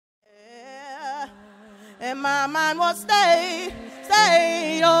and my mind was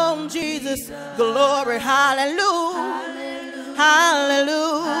stayed on Jesus. Glory, hallelujah,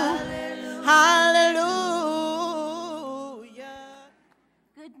 hallelujah, hallelujah.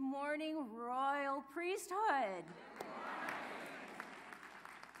 Good morning, Royal Priesthood.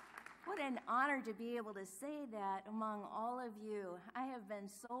 What an honor to be able to say that among all of you. I have been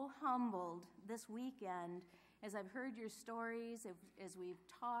so humbled this weekend as I've heard your stories, as we've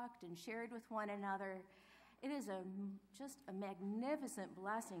talked and shared with one another. It is just a magnificent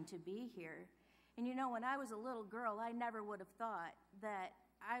blessing to be here. And you know, when I was a little girl, I never would have thought that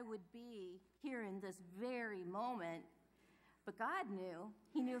I would be here in this very moment. But God knew.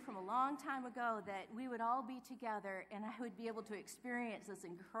 He knew from a long time ago that we would all be together and I would be able to experience this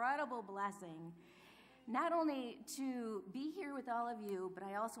incredible blessing. Not only to be here with all of you, but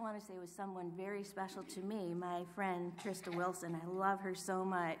I also want to say with someone very special to me, my friend Trista Wilson. I love her so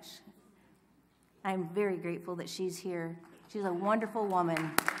much. I'm very grateful that she's here. She's a wonderful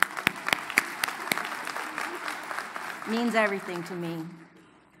woman. Means everything to me.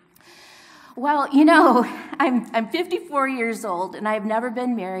 Well, you know, I'm 54 years old, and I've never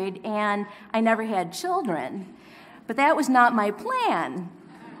been married, and I never had children. But that was not my plan.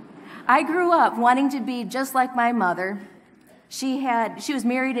 I grew up wanting to be just like my mother. She was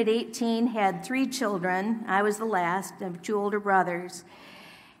married at 18, had 3 children. I was the last. I have 2 older brothers.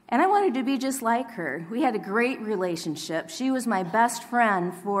 And I wanted to be just like her. We had a great relationship. She was my best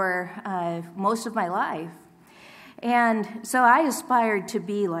friend for most of my life. And so I aspired to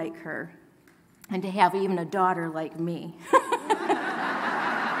be like her and to have even a daughter like me.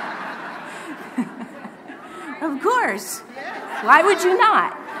 Of course. Why would you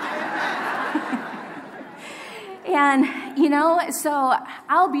not? And, you know, so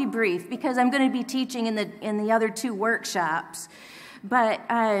I'll be brief because I'm going to be teaching in the other 2 workshops. But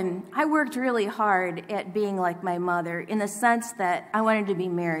I worked really hard at being like my mother in the sense that I wanted to be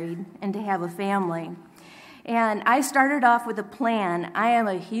married and to have a family. And I started off with a plan. I am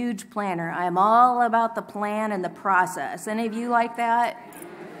a huge planner. I'm all about the plan and the process. Any of you like that?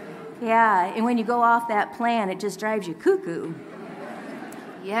 Yeah, and when you go off that plan, it just drives you cuckoo.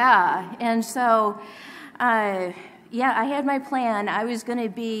 Yeah, and so, I had my plan. I was going to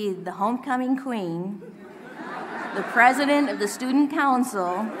be the homecoming queen, the president of the student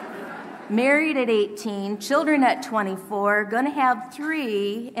council, married at 18, children at 24, going to have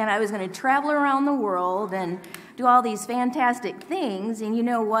 3, and I was going to travel around the world and do all these fantastic things, and you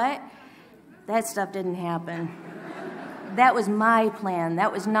know what? That stuff didn't happen. That was my plan.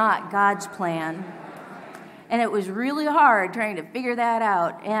 That was not God's plan. And it was really hard trying to figure that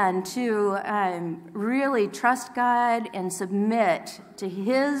out and to really trust God and submit to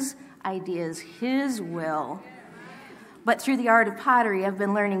His ideas, His will. But through the art of pottery, I've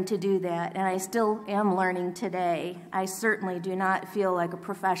been learning to do that, and I still am learning today. I certainly do not feel like a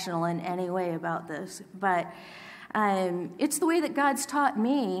professional in any way about this, but it's the way that God's taught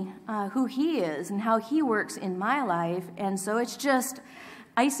me who He is and how He works in my life, and so it's just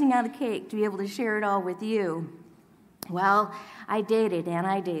icing on the cake to be able to share it all with you. Well, I dated, and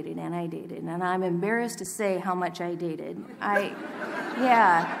I dated, and I dated, and I'm embarrassed to say how much I dated.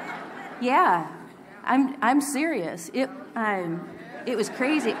 Yeah. I'm serious. It was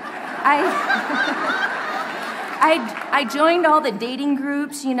crazy. I joined all the dating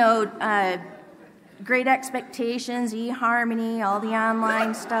groups, you know, Great Expectations, eHarmony, all the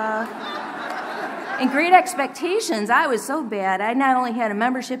online stuff. In Great Expectations, I was so bad. I not only had a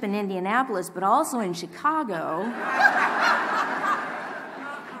membership in Indianapolis, but also in Chicago.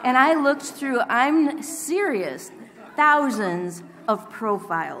 And I looked through, I'm serious, thousands of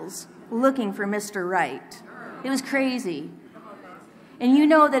profiles looking for Mr. Right. It was crazy. And you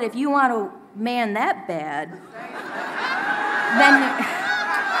know that if you want a man that bad,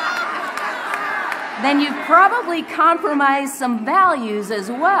 then you've probably compromised some values as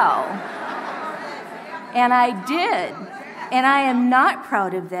well. And I did. And I am not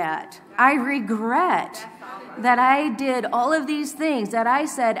proud of that. I regret that I did all of these things that I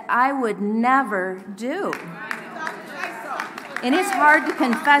said I would never do. And it's hard to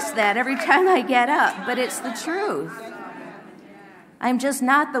confess that every time I get up, but it's the truth. I'm just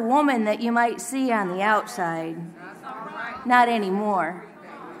not the woman that you might see on the outside. Not anymore.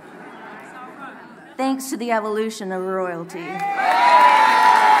 Thanks to the evolution of royalty.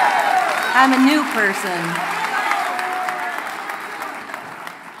 I'm a new person.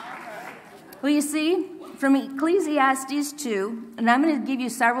 Well, you see, from Ecclesiastes 2, and I'm going to give you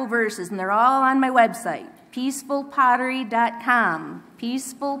several verses, and they're all on my website. peacefulpottery.com,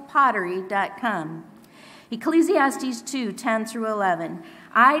 peacefulpottery.com. Ecclesiastes 2:10 through 11.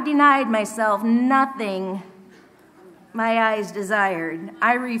 I denied myself nothing my eyes desired.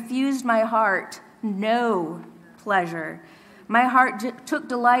 I refused my heart no pleasure. My heart took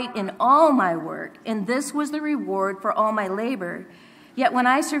delight in all my work, and this was the reward for all my labor. Yet when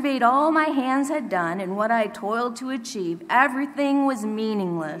I surveyed all my hands had done and what I toiled to achieve, everything was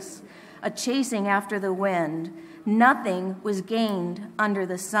meaningless, a chasing after the wind. Nothing was gained under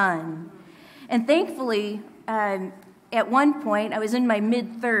the sun. And thankfully, at one point, I was in my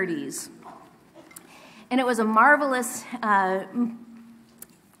mid-30s, and it was a marvelous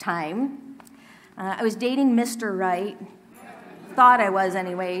time. I was dating Mr. Right. Thought I was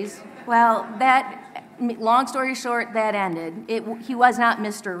anyways. Well, long story short, that ended. He was not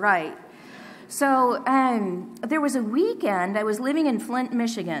Mr. Right. So there was a weekend, I was living in Flint,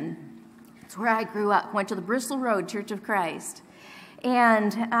 Michigan. It's where I grew up, went to the Bristol Road Church of Christ.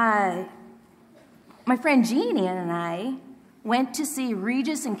 And my friend Jeannie and I went to see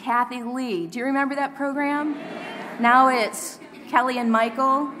Regis and Kathy Lee. Do you remember that program? Now it's Kelly and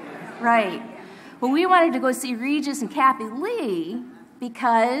Michael. Right. Well, we wanted to go see Regis and Kathy Lee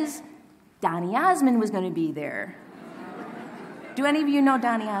because Donny Osmond was going to be there. Do any of you know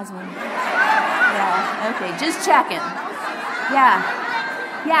Donny Osmond? Yeah, okay, just checking. Yeah.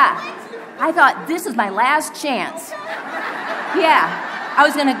 I thought, this is my last chance. Yeah. I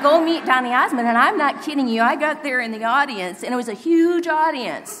was going to go meet Donny Osmond, and I'm not kidding you. I got there in the audience, and it was a huge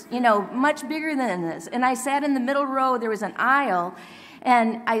audience, much bigger than this. And I sat in the middle row. There was an aisle,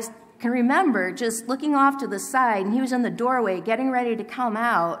 and I can remember just looking off to the side, and he was in the doorway getting ready to come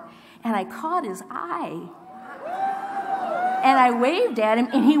out, and I caught his eye. And I waved at him,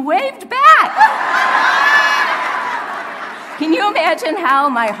 and he waved back. Can you imagine how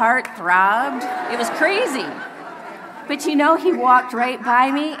my heart throbbed? It was crazy. But he walked right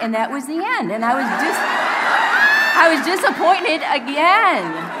by me, and that was the end. And I was disappointed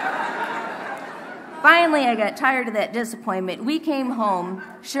again. Finally, I got tired of that disappointment. We came home.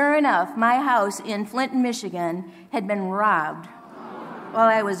 Sure enough, my house in Flint, Michigan had been robbed while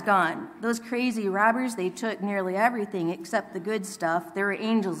I was gone. Those crazy robbers, they took nearly everything except the good stuff. There were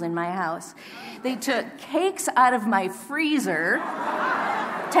angels in my house. They took cakes out of my freezer,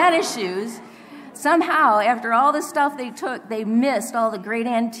 tennis shoes. Somehow, after all the stuff they took, they missed all the great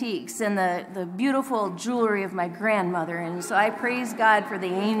antiques and the beautiful jewelry of my grandmother. And so I praise God for the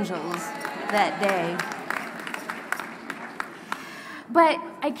angels that day. But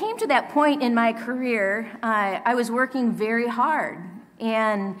I came to that point in my career. I was working very hard.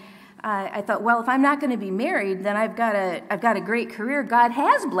 And I thought, well, if I'm not going to be married, then I've got a great career. God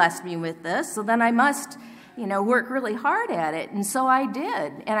has blessed me with this, so then I must work really hard at it. And so I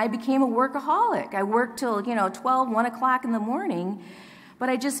did. And I became a workaholic. I worked till, 12, 1 o'clock in the morning. But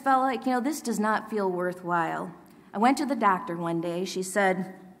I just felt like, this does not feel worthwhile. I went to the doctor one day. She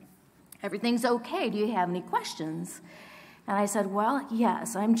said, everything's okay. Do you have any questions? And I said, well,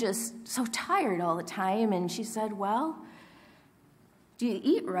 yes. I'm just so tired all the time. And she said, well, do you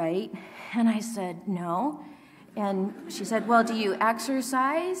eat right? And I said, no. And she said, well, do you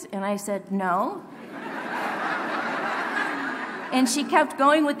exercise? And I said, no. And she kept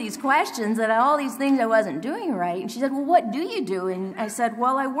going with these questions and all these things I wasn't doing right. And she said, well, what do you do? And I said,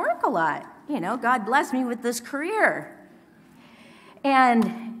 well, I work a lot. God blessed me with this career.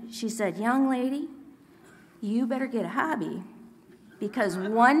 And she said, young lady, you better get a hobby because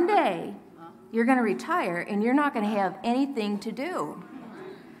one day you're going to retire and you're not going to have anything to do.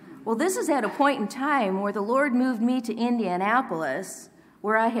 Well, this is at a point in time where the Lord moved me to Indianapolis,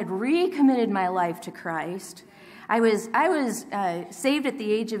 where I had recommitted my life to Christ. I was saved at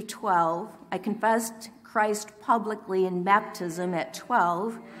the age of 12. I confessed Christ publicly in baptism at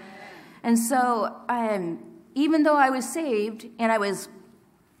 12. And so even though I was saved and I was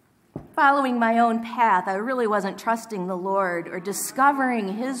following my own path, I really wasn't trusting the Lord or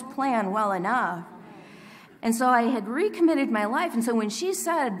discovering His plan well enough. And so I had recommitted my life. And so when she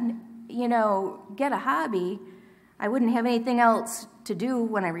said, get a hobby, I wouldn't have anything else to do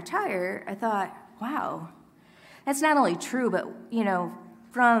when I retire, I thought, wow. That's not only true, but,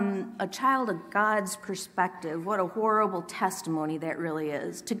 from a child of God's perspective, what a horrible testimony that really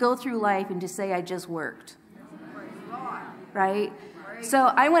is. To go through life and to say, I just worked. Right? So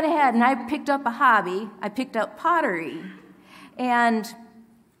I went ahead and I picked up a hobby. I picked up pottery. And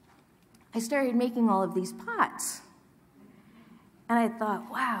I started making all of these pots. And I thought,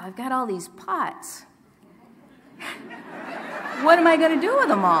 wow, I've got all these pots. What am I going to do with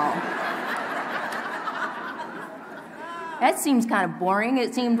them all? That seems kind of boring.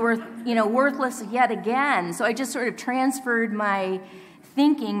 It seemed worthless yet again. So I just sort of transferred my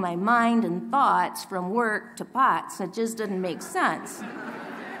thinking, my mind and thoughts from work to pots. It just didn't make sense.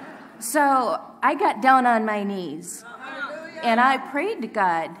 So I got down on my knees and I prayed to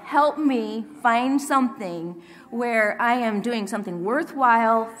God, help me find something where I am doing something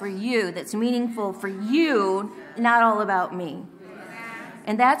worthwhile for you, that's meaningful for you, not all about me.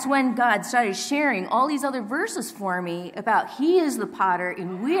 And that's when God started sharing all these other verses for me about He is the potter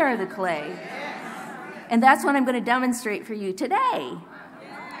and we are the clay. And that's what I'm going to demonstrate for you today.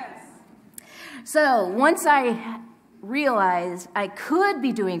 So once I realized I could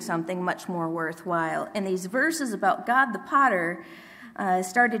be doing something much more worthwhile, and these verses about God the potter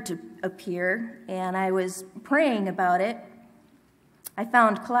started to appear, and I was praying about it, I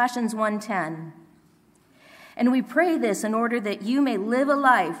found Colossians 1:10. And we pray this in order that you may live a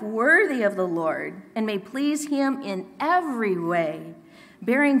life worthy of the Lord and may please Him in every way,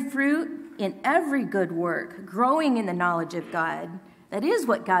 bearing fruit in every good work, growing in the knowledge of God. That is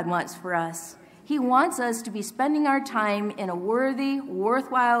what God wants for us. He wants us to be spending our time in a worthy,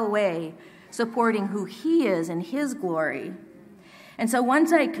 worthwhile way, supporting who He is and His glory. And so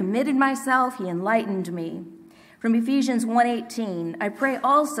once I committed myself, He enlightened me. From Ephesians 1:18, I pray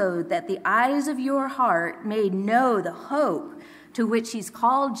also that the eyes of your heart may know the hope to which He's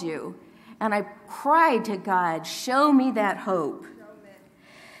called you. And I cried to God, show me that hope.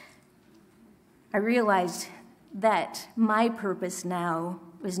 I realized that my purpose now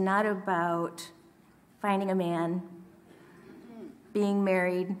was not about finding a man, being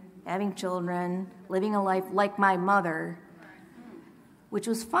married, having children, living a life like my mother, which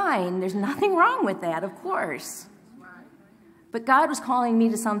was fine. There's nothing wrong with that, of course. But God was calling me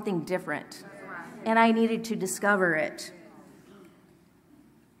to something different, and I needed to discover it.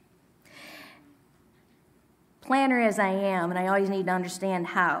 Planner as I am, and I always need to understand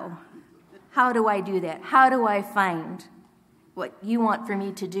how. How do I do that? How do I find what you want for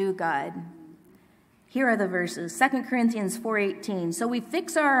me to do, God? Here are the verses. 2 Corinthians 4:18. So we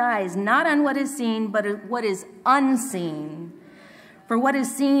fix our eyes not on what is seen, but what is unseen. For what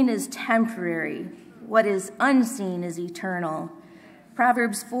is seen is temporary. What is unseen is eternal.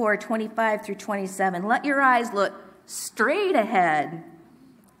 Proverbs 4:25 through 27. Let your eyes look straight ahead.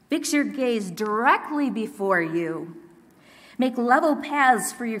 Fix your gaze directly before you. Make level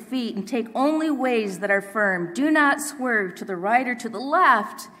paths for your feet and take only ways that are firm. Do not swerve to the right or to the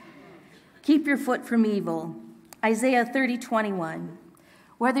left. Keep your foot from evil. Isaiah 30:21.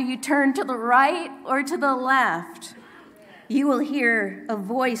 Whether you turn to the right or to the left, you will hear a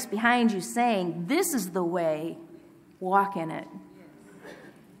voice behind you saying, this is the way, walk in it.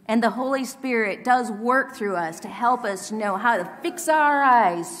 And the Holy Spirit does work through us to help us to know how to fix our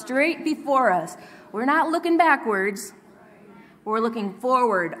eyes straight before us. We're not looking backwards. We're looking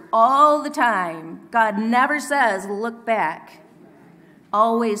forward all the time. God never says, look back.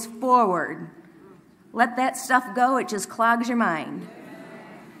 Always forward. Let that stuff go. It just clogs your mind.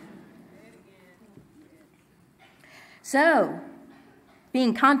 So,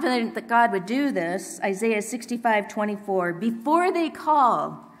 being confident that God would do this, Isaiah 65:24, before they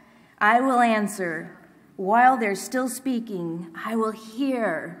call, I will answer. While they're still speaking, I will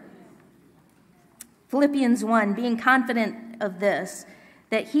hear. Philippians 1, being confident of this,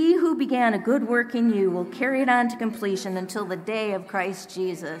 that he who began a good work in you will carry it on to completion until the day of Christ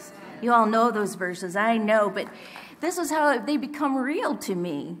Jesus. You all know those verses, I know, but this is how they become real to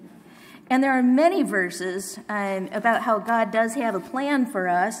me. And there are many verses about how God does have a plan for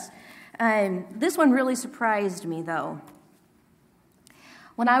us. This one really surprised me, though.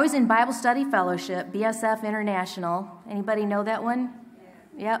 When I was in Bible Study Fellowship, BSF International, anybody know that one?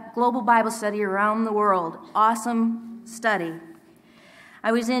 Yep, global Bible study around the world. Awesome study.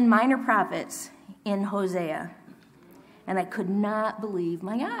 I was in Minor Prophets in Hosea, and I could not believe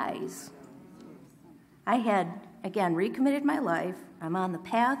my eyes. I had, again, recommitted my life. I'm on the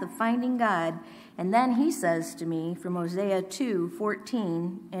path of finding God. And then he says to me from Hosea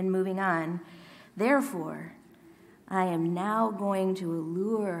 2:14 and moving on, therefore, I am now going to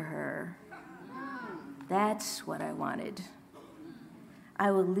allure her. That's what I wanted.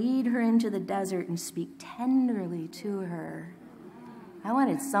 I will lead her into the desert and speak tenderly to her. I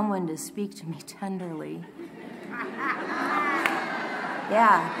wanted someone to speak to me tenderly.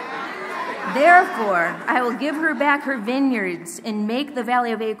 Yeah. Therefore, I will give her back her vineyards and make the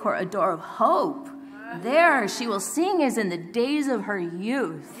valley of Achor a door of hope. There she will sing as in the days of her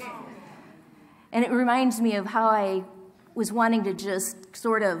youth. And it reminds me of how I was wanting to just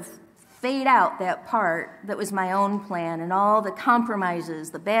sort of fade out that part that was my own plan and all the compromises,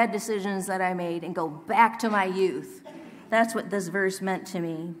 the bad decisions that I made, and go back to my youth. That's what this verse meant to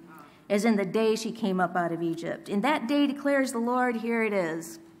me, as in the day she came up out of Egypt. In that day declares the Lord, here it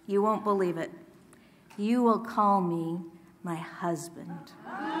is. You won't believe it. You will call me my husband.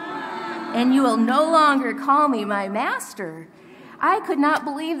 and you will no longer call me my master. I could not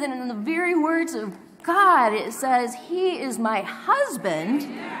believe that in the very words of God, it says, he is my husband.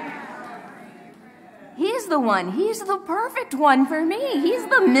 He's the one. He's the perfect one for me. He's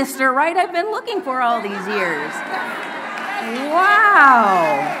the Mr. Right I've been looking for all these years.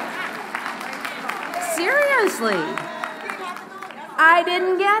 Wow. Seriously. I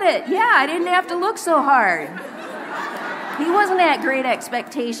didn't get it. Yeah, I didn't have to look so hard. He wasn't at Great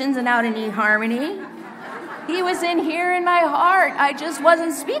Expectations and out in eHarmony. He was in here in my heart. I just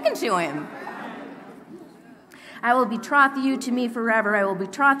wasn't speaking to him. I will betroth you to me forever. I will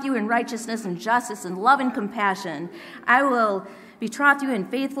betroth you in righteousness and justice and love and compassion. I will betroth you in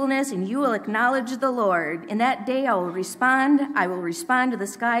faithfulness, and you will acknowledge the Lord. In that day I will respond. I will respond to the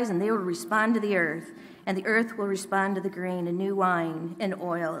skies, and they will respond to the earth. And the earth will respond to the grain and new wine and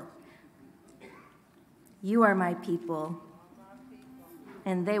oil. You are my people.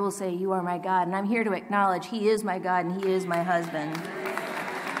 And they will say, you are my God. And I'm here to acknowledge he is my God and he is my husband.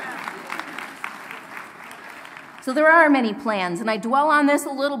 So there are many plans, and I dwell on this a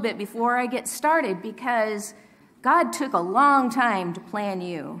little bit before I get started because God took a long time to plan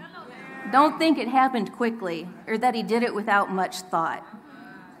you. Don't think it happened quickly or that he did it without much thought.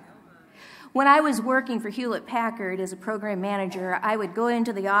 When I was working for Hewlett-Packard as a program manager, I would go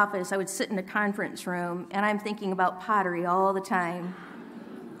into the office, I would sit in a conference room, and I'm thinking about pottery all the time.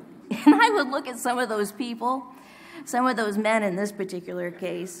 And I would look at some of those people, some of those men in this particular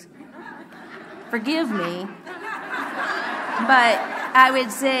case. Forgive me, but I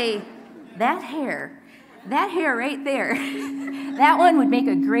would say, that hair right there, that one would make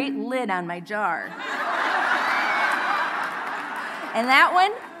a great lid on my jar. And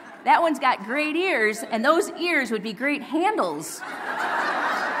that one's got great ears, and those ears would be great handles.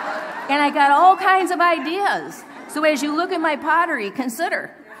 And I got all kinds of ideas. So as you look at my pottery,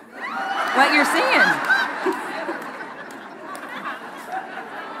 consider what you're seeing.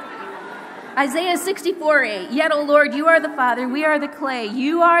 Isaiah 64:8, yet, O Lord, you are the Father, we are the clay.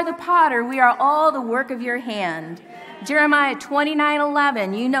 You are the potter, we are all the work of your hand. Jeremiah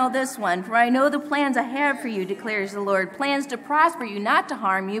 29:11, you know this one. For I know the plans I have for you, declares the Lord. Plans to prosper you, not to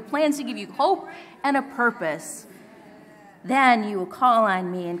harm you. Plans to give you hope and a purpose. Then you will call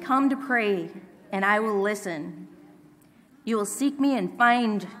on me and come to pray, and I will listen. You will seek me and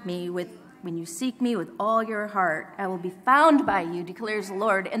find me when you seek me with all your heart. I will be found by you, declares the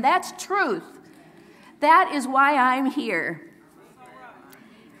Lord. And that's truth. That is why I'm here.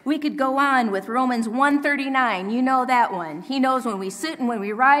 We could go on with Romans 1:39. You know that one. He knows when we sit and when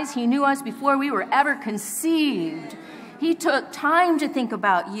we rise. He knew us before we were ever conceived. He took time to think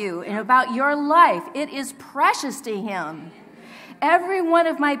about you and about your life. It is precious to him. Every one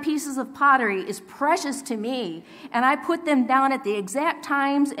of my pieces of pottery is precious to me, and I put them down at the exact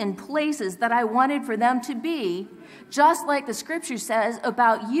times and places that I wanted for them to be, just like the scripture says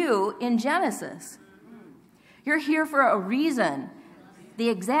about you in Genesis. You're here for a reason, the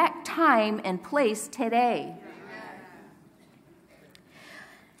exact time and place today.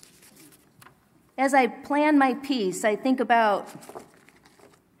 As I plan my piece, I think about,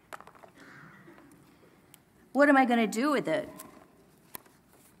 what am I going to do with it?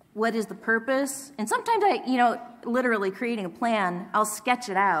 What is the purpose? And sometimes literally creating a plan, I'll sketch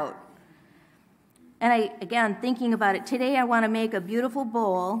it out. And again, thinking about it, today I want to make a beautiful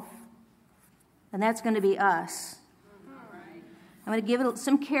bowl, and that's going to be us. I'm going to give it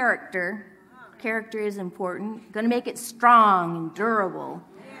some character. Character is important. I'm going to make it strong and durable.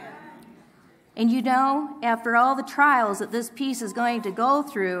 And after all the trials that this piece is going to go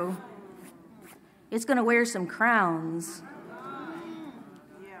through, it's going to wear some crowns.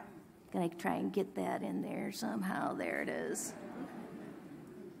 Gonna try and get that in there somehow. There it is.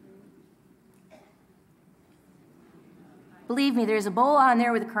 Believe me, there's a bowl on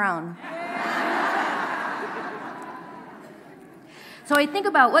there with a crown. So I think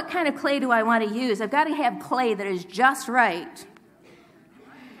about what kind of clay do I want to use. I've got to have clay that is just right.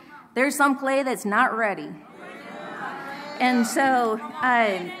 There's some clay that's not ready. And so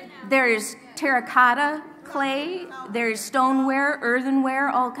there's terracotta clay, there's stoneware, earthenware,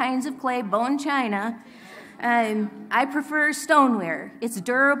 all kinds of clay, bone china. I prefer stoneware. It's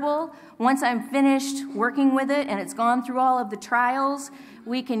durable. Once I'm finished working with it and it's gone through all of the trials,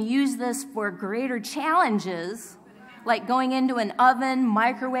 we can use this for greater challenges, like going into an oven,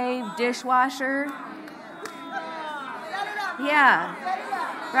 microwave, dishwasher. Yeah,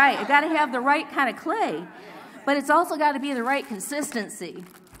 right. I've got to have the right kind of clay, but it's also got to be the right consistency.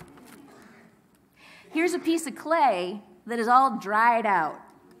 Here's a piece of clay that is all dried out.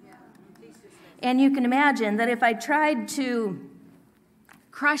 And you can imagine that if I tried to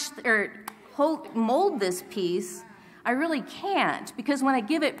crush or mold this piece, I really can't, because when I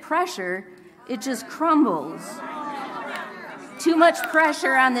give it pressure, it just crumbles. Too much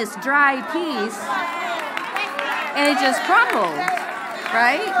pressure on this dry piece, and it just crumbles,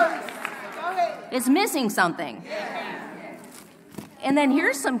 right? It's missing something. And then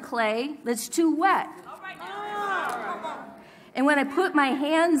here's some clay that's too wet. And when I put my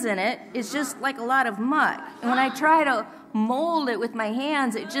hands in it, it's just like a lot of muck. And when I try to mold it with my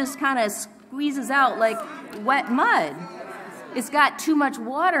hands, it just kind of squeezes out like wet mud. It's got too much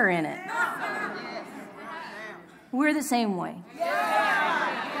water in it. We're the same way.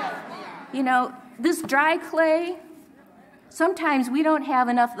 You know, this dry clay, sometimes we don't have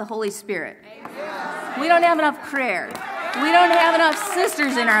enough of the Holy Spirit. We don't have enough prayer. We don't have enough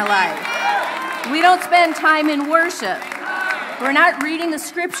sisters in our life. We don't spend time in worship. We're not reading the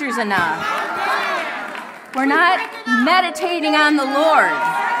scriptures enough. We're not meditating on the Lord.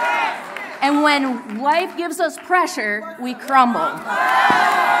 And when life gives us pressure, we crumble.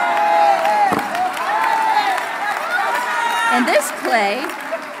 And this clay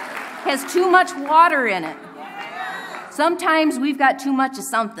has too much water in it. Sometimes we've got too much of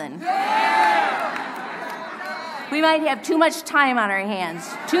something. We might have too much time on our hands,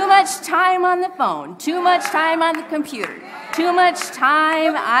 too much time on the phone, too much time on the computer, too much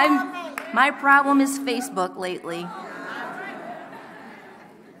time. My problem is Facebook lately.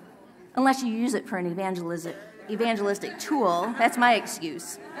 Unless you use it for an evangelistic tool, that's my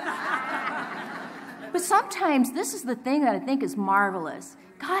excuse. But sometimes this is the thing that I think is marvelous.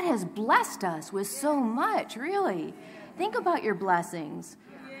 God has blessed us with so much, really. Think about your blessings,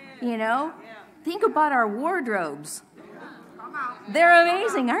 you know? Think about our wardrobes. They're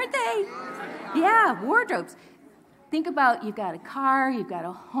amazing, aren't they? Yeah, wardrobes. Think about you've got a car, you've got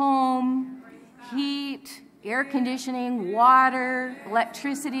a home, heat, air conditioning, water,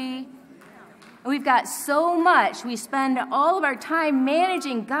 electricity. We've got so much. We spend all of our time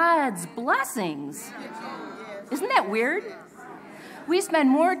managing God's blessings. Isn't that weird? We spend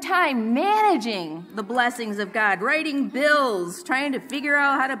more time managing the blessings of God, writing bills, trying to figure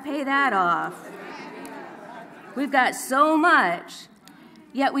out how to pay that off. We've got so much,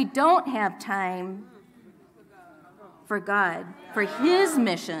 yet we don't have time for God, for His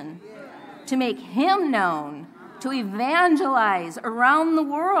mission, to make Him known, to evangelize around the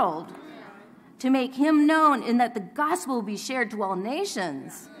world, to make Him known, and that the gospel will be shared to all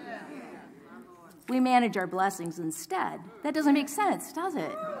nations. We manage our blessings instead. That doesn't make sense, does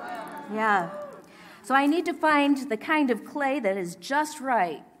it? Yeah. So I need to find the kind of clay that is just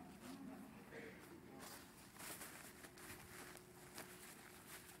right.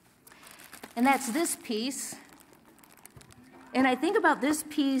 And that's this piece. And I think about this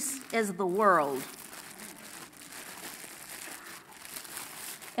piece as the world.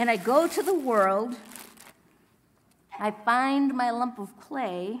 And I go to the world, I find my lump of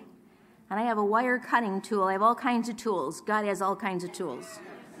clay, and I have a wire cutting tool. I have all kinds of tools. God has all kinds of tools.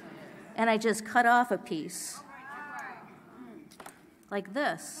 And I just cut off a piece, like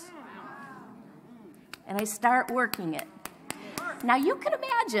this. And I start working it. Now you can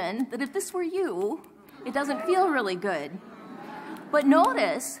imagine that if this were you, it doesn't feel really good. But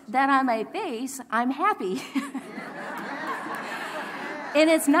notice that on my face, I'm happy. And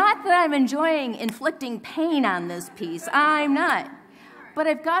it's not that I'm enjoying inflicting pain on this piece. I'm not. But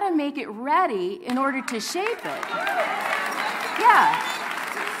I've got to make it ready in order to shape it. Yeah.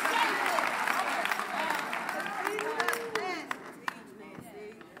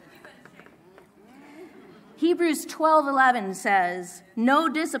 Hebrews 12:11 says, "No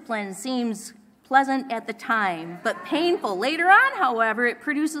discipline seems pleasant at the time, but painful. Later on, however, it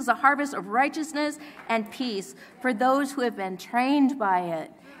produces a harvest of righteousness and peace for those who have been trained by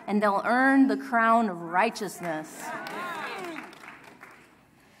it, and they'll earn the crown of righteousness."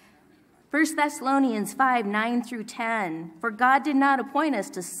 1 Thessalonians 5:9-10, "For God did not appoint us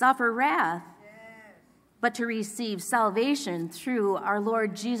to suffer wrath, but to receive salvation through our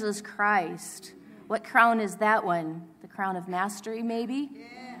Lord Jesus Christ." What crown is that one? The crown of mastery, maybe?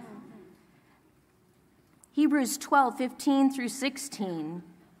 Yeah. Hebrews 12:15-16,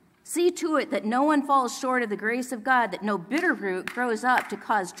 "See to it that no one falls short of the grace of God, that no bitter root grows up to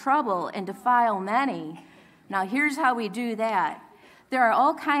cause trouble and defile many." Now here's how we do that. There are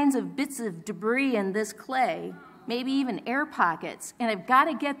all kinds of bits of debris in this clay, maybe even air pockets, and I've got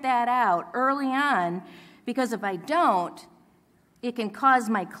to get that out early on, because if I don't, it can cause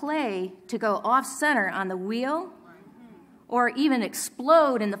my clay to go off-center on the wheel or even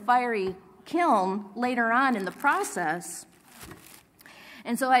explode in the fiery kiln later on in the process.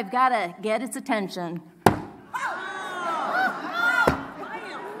 And so I've got to get its attention.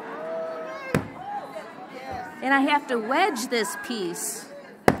 And I have to wedge this piece,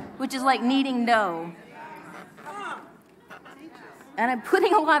 which is like kneading dough. And I'm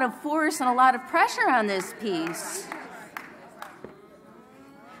putting a lot of force and a lot of pressure on this piece.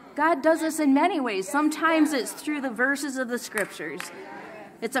 God does this in many ways. Sometimes it's through the verses of the scriptures.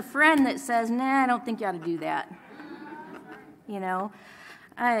 It's a friend that says, nah, I don't think you ought to do that. You know,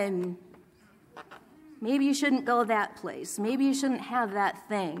 maybe you shouldn't go that place. Maybe you shouldn't have that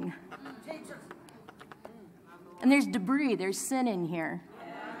thing. And there's debris, there's sin in here.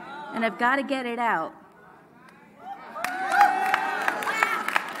 And I've got to get it out.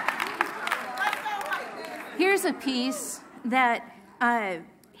 Here's a piece that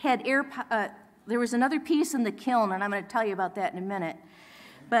had air, there was another piece in the kiln, and I'm going to tell you about that in a minute.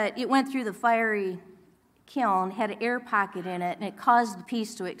 But it went through the fiery kiln, had an air pocket in it, and it caused the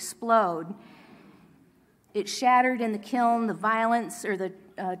piece to explode. It shattered in the kiln. The violence or the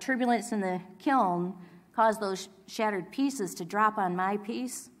turbulence in the kiln caused those shattered pieces to drop on my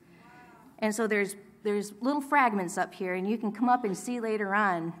piece. And so there's little fragments up here, and you can come up and see later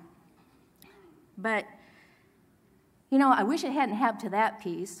on. But, you know, I wish it hadn't happened to that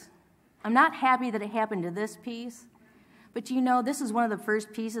piece. I'm not happy that it happened to this piece. But you know, this is one of the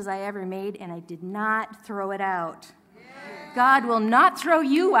first pieces I ever made, and I did not throw it out. God will not throw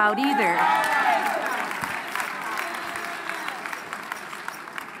you out either.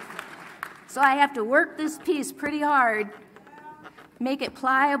 So I have to work this piece pretty hard, make it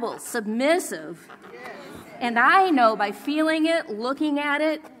pliable, submissive. And I know by feeling it, looking at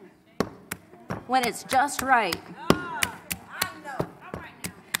it, when it's just right.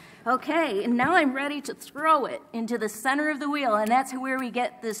 Okay, and now I'm ready to throw it into the center of the wheel, and that's where we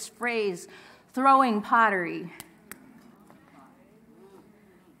get this phrase, throwing pottery.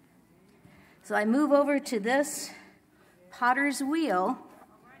 So I move over to this potter's wheel.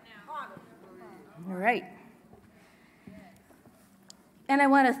 All right. And I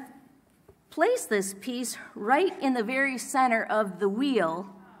want to place this piece right in the very center of the wheel,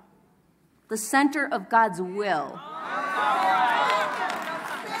 the center of God's will.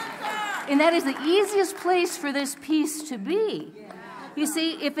 And that is the easiest place for this piece to be. You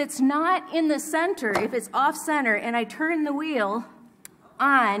see, if it's not in the center, if it's off center, and I turn the wheel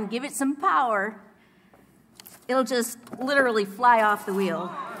on, give it some power, it'll just literally fly off the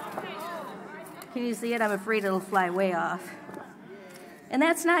wheel. Can you see it? I'm afraid it'll fly way off. And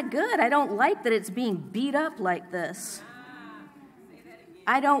that's not good. I don't like that it's being beat up like this.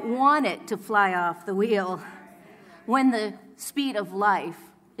 I don't want it to fly off the wheel when the speed of life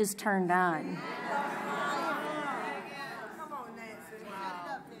is turned on.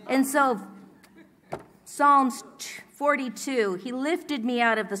 And so, Psalms 42, he lifted me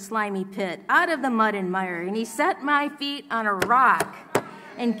out of the slimy pit, out of the mud and mire, and he set my feet on a rock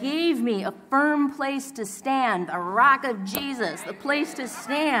and gave me a firm place to stand, the rock of Jesus, the place to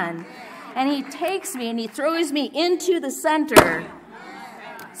stand. And he takes me and he throws me into the center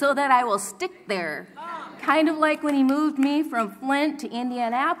so that I will stick there. Kind of like when he moved me from Flint to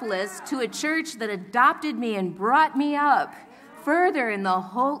Indianapolis to a church that adopted me and brought me up further in the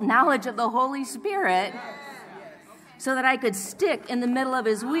whole knowledge of the Holy Spirit so that I could stick in the middle of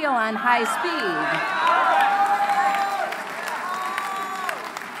his wheel on high speed.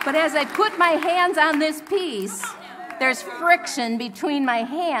 But as I put my hands on this piece, there's friction between my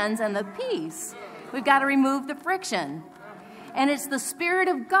hands and the piece. We've got to remove the friction. And it's the Spirit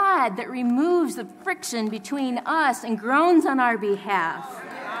of God that removes the friction between us and groans on our behalf.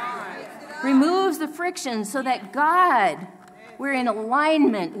 Removes the friction so that God, we're in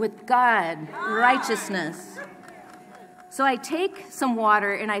alignment with God, righteousness. So I take some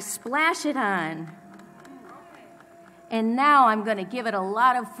water and I splash it on. And now I'm going to give it a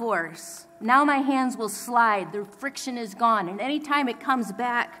lot of force. Now my hands will slide. The friction is gone. And anytime it comes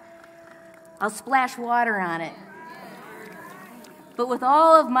back, I'll splash water on it. But with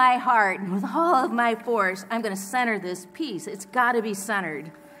all of my heart and with all of my force, I'm going to center this piece. It's got to be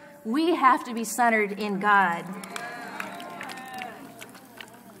centered. We have to be centered in God.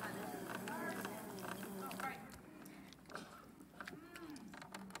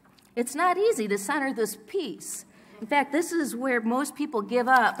 It's not easy to center this piece. In fact, this is where most people give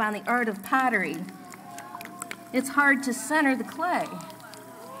up on the art of pottery. It's hard to center the clay.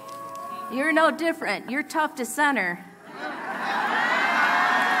 You're no different. You're tough to center.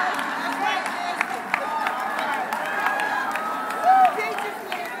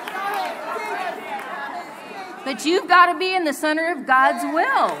 But you've got to be in the center of God's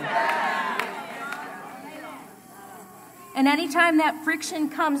will. And anytime that friction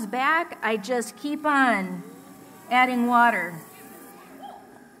comes back, I just keep on adding water.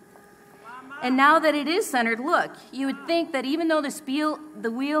 And now that it is centered, look, you would think that even though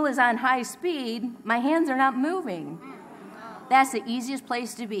the wheel is on high speed, my hands are not moving. That's the easiest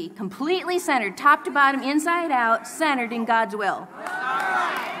place to be. Completely centered, top to bottom, inside out, centered in God's will.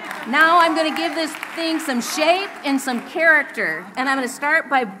 Now I'm going to give this thing some shape and some character. And I'm going to start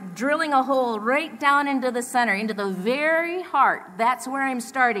by drilling a hole right down into the center, into the very heart. That's where I'm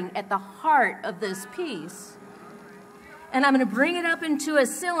starting, at the heart of this piece. And I'm going to bring it up into a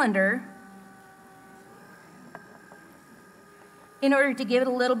cylinder in order to give it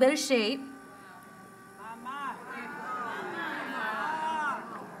a little bit of shape.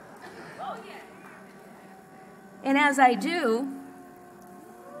 And as I do,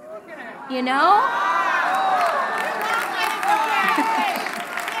 you know,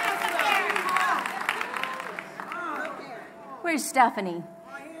 where's Stephanie?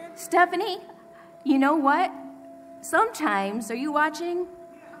 Stephanie, you know what? Sometimes, are you watching?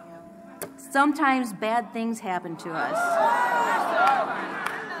 Sometimes bad things happen to us.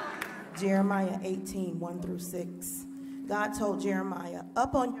 Jeremiah 18, 1 through 6. God told Jeremiah,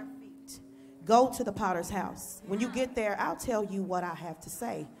 up on your feet, go to the potter's house. When you get there, I'll tell you what I have to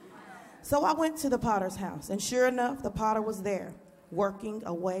say. So I went to the potter's house, and sure enough, the potter was there, working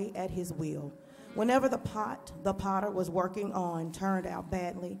away at his wheel. Whenever the potter was working on turned out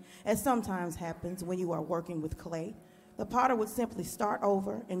badly, as sometimes happens when you are working with clay, the potter would simply start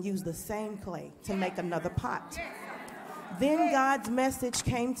over and use the same clay to make another pot. Then God's message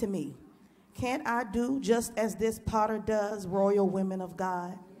came to me. Can't I do just as this potter does, royal women of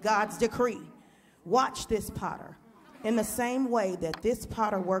God? God's decree. Watch this potter. In the same way that this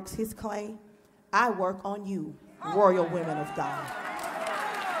potter works his clay, I work on you, royal women of God.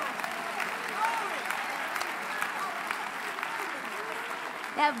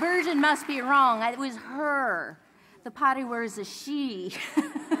 That version must be wrong. It was her. The potter was a she.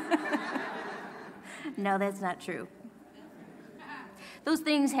 No, that's not true. Those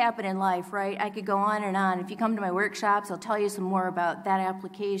things happen in life, right? I could go on and on. If you come to my workshops, I'll tell you some more about that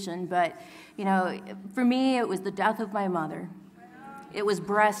application. But, you know, for me, it was the death of my mother. It was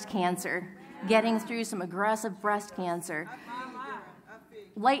breast cancer, getting through some aggressive breast cancer,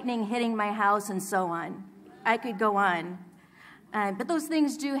 lightning hitting my house, and so on. I could go on. But those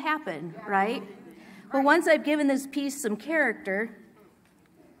things do happen, right? But once I've given this piece some character,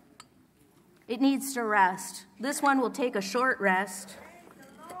 it needs to rest. This one will take a short rest.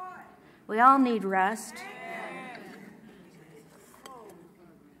 We all need rest.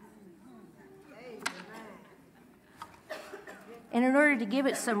 And in order to give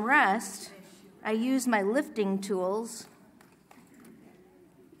it some rest, I use my lifting tools.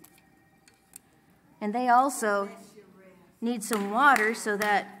 And they also need some water so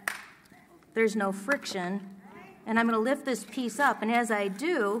that there's no friction. And I'm going to lift this piece up. And as I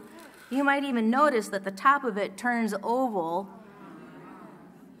do, you might even notice that the top of it turns oval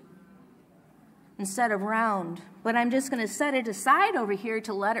instead of round. But I'm just going to set it aside over here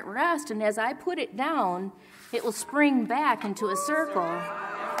to let it rest. And as I put it down, it will spring back into a circle.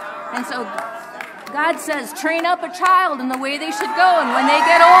 And so God says, train up a child in the way they should go. And when they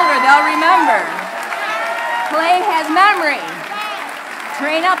get older, they'll remember. Clay has memory.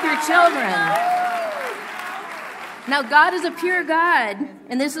 Train up your children. Now, God is a pure God,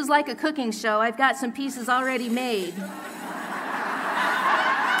 and this is like a cooking show. I've got some pieces already made.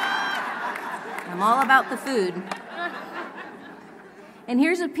 I'm all about the food. And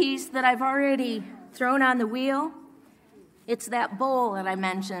here's a piece that I've already thrown on the wheel. It's that bowl that I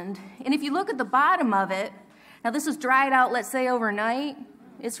mentioned. And if you look at the bottom of it, now this is dried out, let's say, overnight.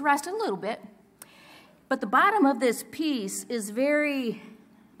 It's rusted a little bit. But the bottom of this piece is very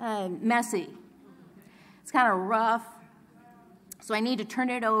messy. It's kind of rough, so I need to turn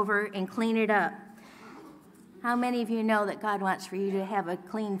it over and clean it up. How many of you know that God wants for you to have a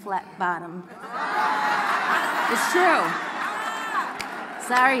clean, flat bottom? It's true.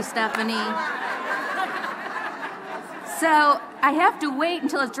 Sorry, Stephanie. So I have to wait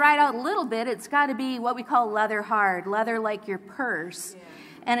until it's dried out a little bit. It's got to be what we call leather hard, leather like your purse.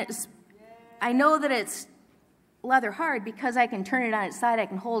 And I know that it's leather hard because I can turn it on its side, I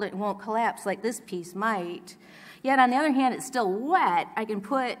can hold it, and won't collapse like this piece might. Yet on the other hand, it's still wet. I can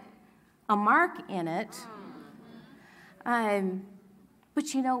put a mark in it.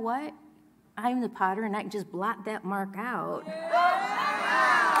 But you know what? I'm the potter, and I can just blot that mark out.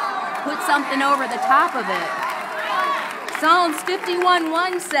 Put something over the top of it. Psalms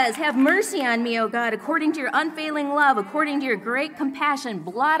 51:1 says, have mercy on me, O God, according to your unfailing love, according to your great compassion,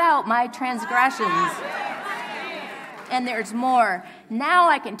 blot out my transgressions. And there's more. Now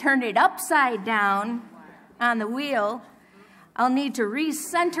I can turn it upside down on the wheel. I'll need to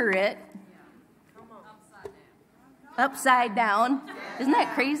recenter it upside down. Isn't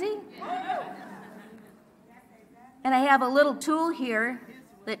that crazy? And I have a little tool here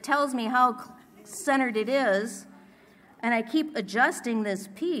that tells me how centered it is, and I keep adjusting this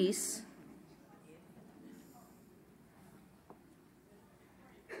piece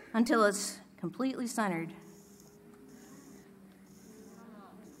until it's completely centered.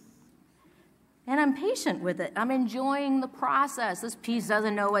 And I'm patient with it. I'm enjoying the process. This piece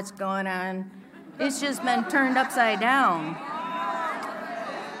doesn't know what's going on. It's just been turned upside down.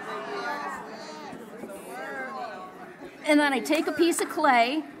 And then I take a piece of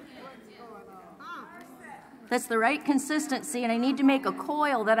clay that's the right consistency, and I need to make a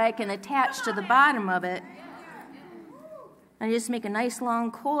coil that I can attach to the bottom of it. I just make a nice long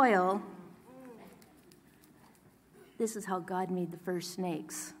coil. This is how God made the first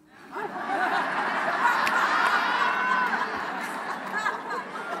snakes.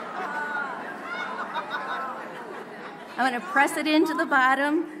 I'm going to press it into the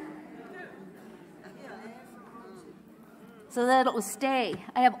bottom so that it will stay.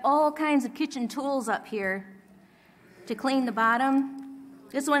 I have all kinds of kitchen tools up here to clean the bottom.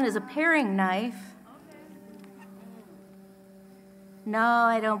 This one is a paring knife. No,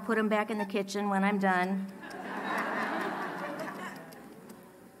 I don't put them back in the kitchen when I'm done.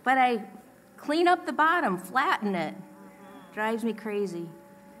 But I clean up the bottom, flatten it. Drives me crazy.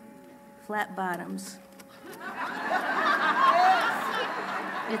 Flat bottoms.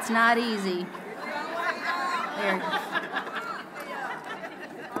 It's not easy. There.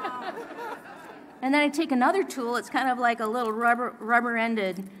 And then I take another tool, it's kind of like a little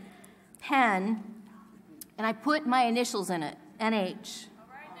rubber-ended pen, and I put my initials in it, NH.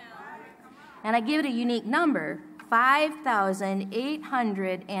 And I give it a unique number,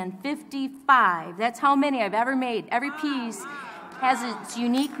 5,855. That's how many I've ever made. Every piece has its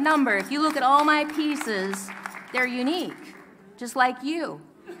unique number. If you look at all my pieces, they're unique, just like you.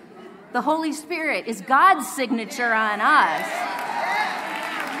 The Holy Spirit is God's signature on us.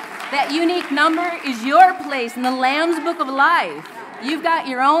 That unique number is your place in the Lamb's Book of Life. You've got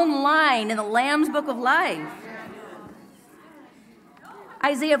your own line in the Lamb's Book of Life.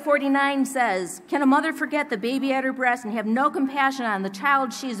 Isaiah 49 says, "Can a mother forget the baby at her breast and have no compassion on the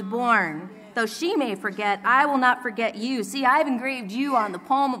child she has born? Though she may forget, I will not forget you. See, I've engraved you on the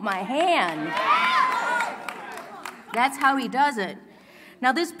palm of my hand." That's how he does it.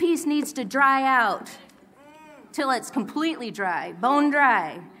 Now this piece needs to dry out till it's completely dry, bone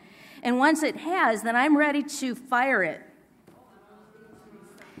dry. And once it has, then I'm ready to fire it.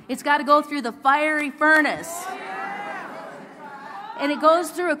 It's got to go through the fiery furnace. And it goes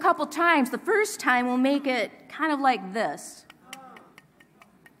through a couple times. The first time we'll make it kind of like this.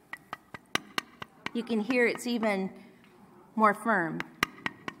 You can hear it's even more firm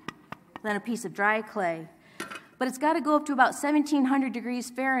than a piece of dry clay. But it's got to go up to about 1,700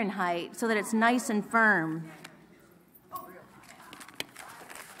 degrees Fahrenheit so that it's nice and firm.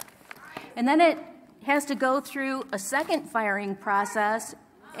 And then it has to go through a second firing process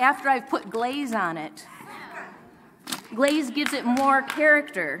after I've put glaze on it. Glaze gives it more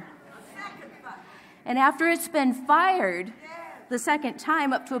character. And after it's been fired the second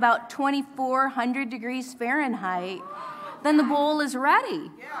time up to about 2,400 degrees Fahrenheit, then the bowl is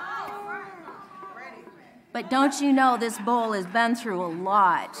ready. But don't you know this bowl has been through a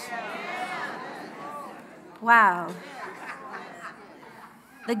lot? Wow.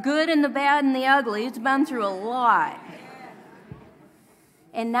 The good and the bad and the ugly, it's been through a lot.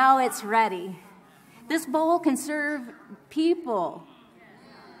 And now it's ready. This bowl can serve people.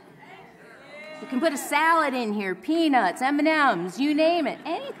 You can put a salad in here, peanuts, M&Ms, you name it,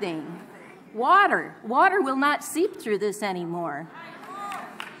 anything. Water. Water will not seep through this anymore.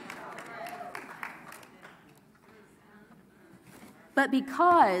 But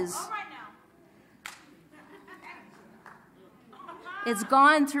because it's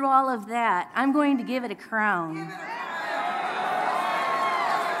gone through all of that, I'm going to give it a crown.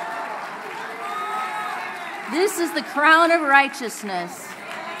 This is the crown of righteousness.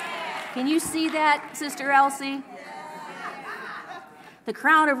 Can you see that, Sister Elsie? The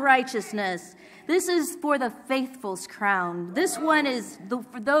crown of righteousness. This is for the faithful's crown. This one is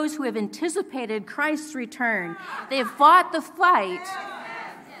for those who have anticipated Christ's return. They have fought the fight.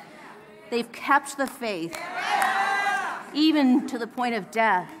 They've kept the faith, even to the point of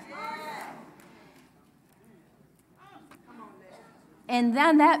death. And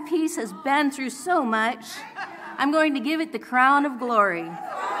then that piece has been through so much, I'm going to give it the crown of glory.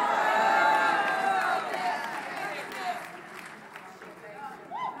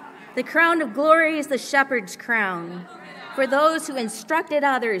 The crown of glory is the shepherd's crown. For those who instructed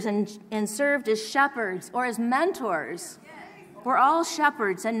others and served as shepherds or as mentors. We're all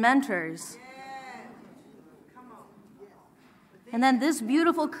shepherds and mentors. And then this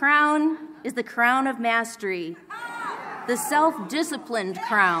beautiful crown is the crown of mastery, the self-disciplined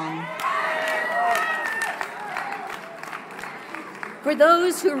crown. For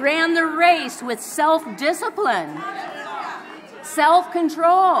those who ran the race with self-discipline,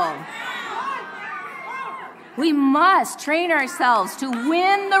 self-control. We must train ourselves to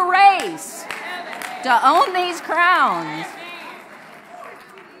win the race, to own these crowns.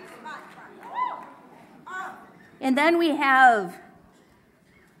 And then we have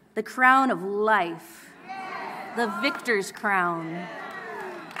the crown of life, the victor's crown.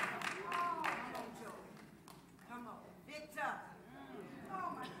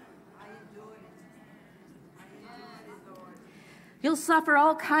 You'll suffer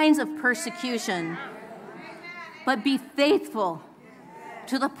all kinds of persecution, but be faithful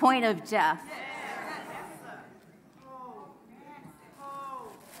to the point of death.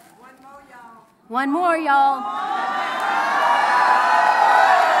 One more, y'all.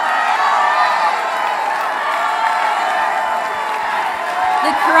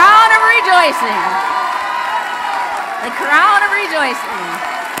 The crown of rejoicing. The crown of rejoicing.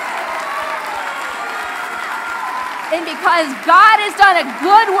 And because God has done a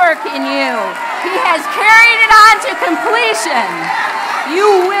good work in you, He has carried it on to completion, you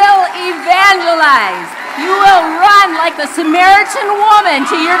will evangelize. You will run like the Samaritan woman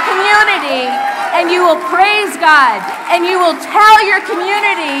to your community, and you will praise God, and you will tell your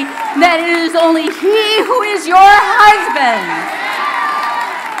community that it is only He who is your husband.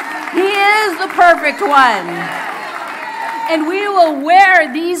 He is the perfect one. And we will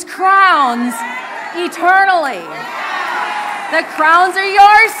wear these crowns eternally. The crowns are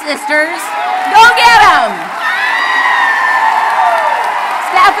yours, sisters. Go get them.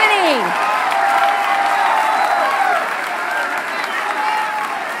 Stephanie.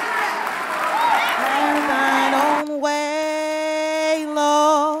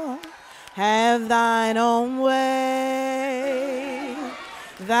 Have thine own way.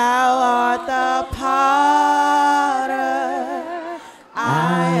 Thou art the power.